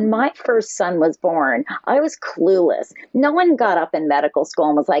 When my first son was born, I was clueless. No one got up in medical school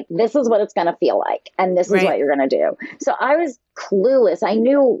and was like, this is what it's going to feel like, and this is what you're going to do. So I was clueless. I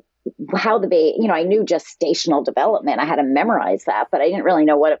knew how the baby, I knew gestational development. I had to memorize that, but I didn't really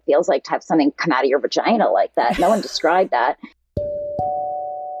know what it feels like to have something come out of your vagina like that. No one described that.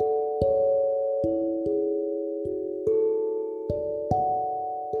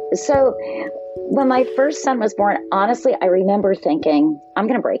 So when my first son was born, honestly, I remember thinking, I'm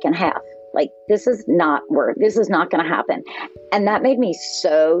going to break in half. Like, this is not going to happen. And that made me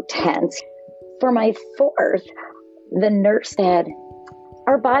so tense. For my fourth, the nurse said,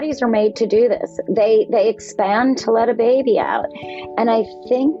 our bodies are made to do this. They expand to let a baby out. And I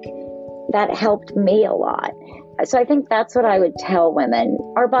think that helped me a lot. So I think that's what I would tell women.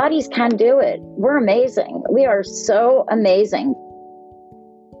 Our bodies can do it. We're amazing. We are so amazing.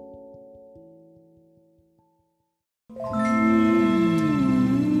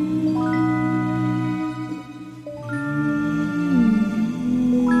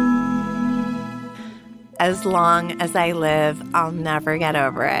 As long as I live, I'll never get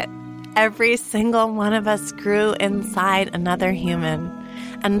over it. Every single one of us grew inside another human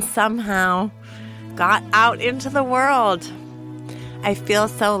and somehow got out into the world. I feel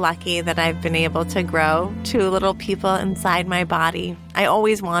so lucky that I've been able to grow two little people inside my body. I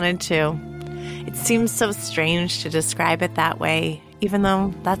always wanted to. It seems so strange to describe it that way, even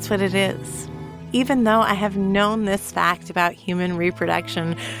though that's what it is. Even though I have known this fact about human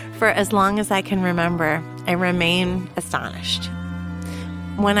reproduction for as long as I can remember, I remain astonished.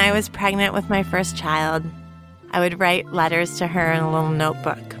 When I was pregnant with my first child, I would write letters to her in a little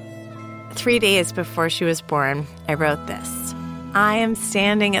notebook. 3 days before she was born, I wrote this: I am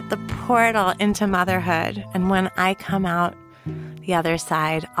standing at the portal into motherhood, and when I come out the other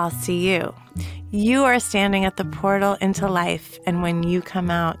side, I'll see you. You are standing at the portal into life, and when you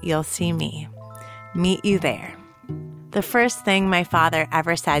come out, you'll see me. Meet you there. The first thing my father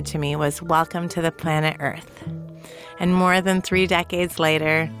ever said to me was, welcome to the planet Earth. And more than 3 decades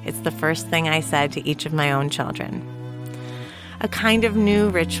later, it's the first thing I said to each of my own children. A kind of new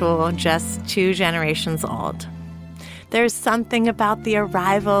ritual just 2 generations old. There's something about the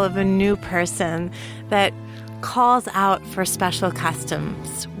arrival of a new person that calls out for special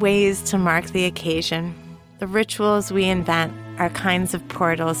customs, ways to mark the occasion. The rituals we invent are kinds of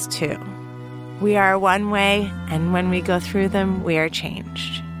portals too. We are one way, and when we go through them, we are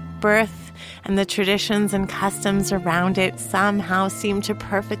changed. Birth and the traditions and customs around it somehow seem to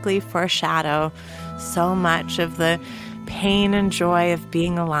perfectly foreshadow so much of the pain and joy of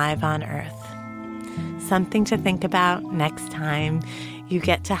being alive on Earth. Something to think about next time you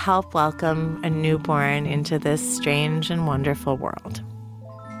get to help welcome a newborn into this strange and wonderful world.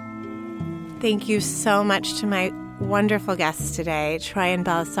 Thank you so much to my wonderful guests today, Troian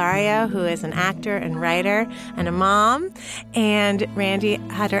Bellisario, who is an actor and writer and a mom, and Randy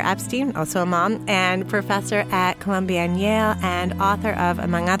Hutter-Epstein, also a mom, and professor at Columbia and Yale, and author of,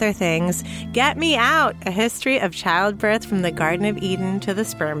 among other things, Get Me Out, A History of Childbirth from the Garden of Eden to the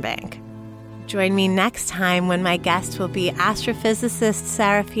Sperm Bank. Join me next time when my guest will be astrophysicist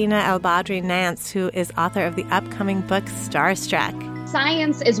Sarafina El-Badri-Nance, who is author of the upcoming book Starstruck.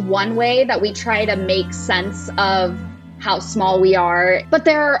 Science is one way that we try to make sense of how small we are, but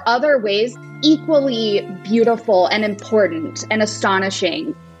there are other ways equally beautiful and important and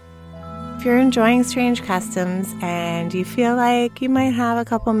astonishing. If you're enjoying Strange Customs and you feel like you might have a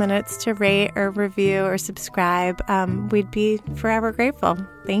couple minutes to rate or review or subscribe, we'd be forever grateful.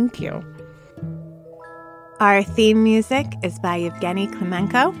 Thank you. Our theme music is by Evgeny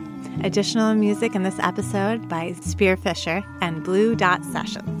Klimenko. Additional music in this episode by Spear Fisher and Blue Dot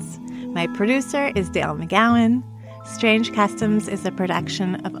Sessions. My producer is Dale McGowan. Strange Customs is a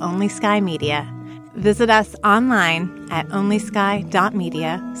production of Only Sky Media. Visit us online at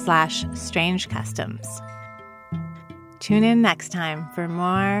onlysky.media/Strange Customs. Tune in next time for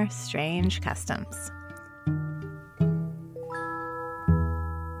more Strange Customs.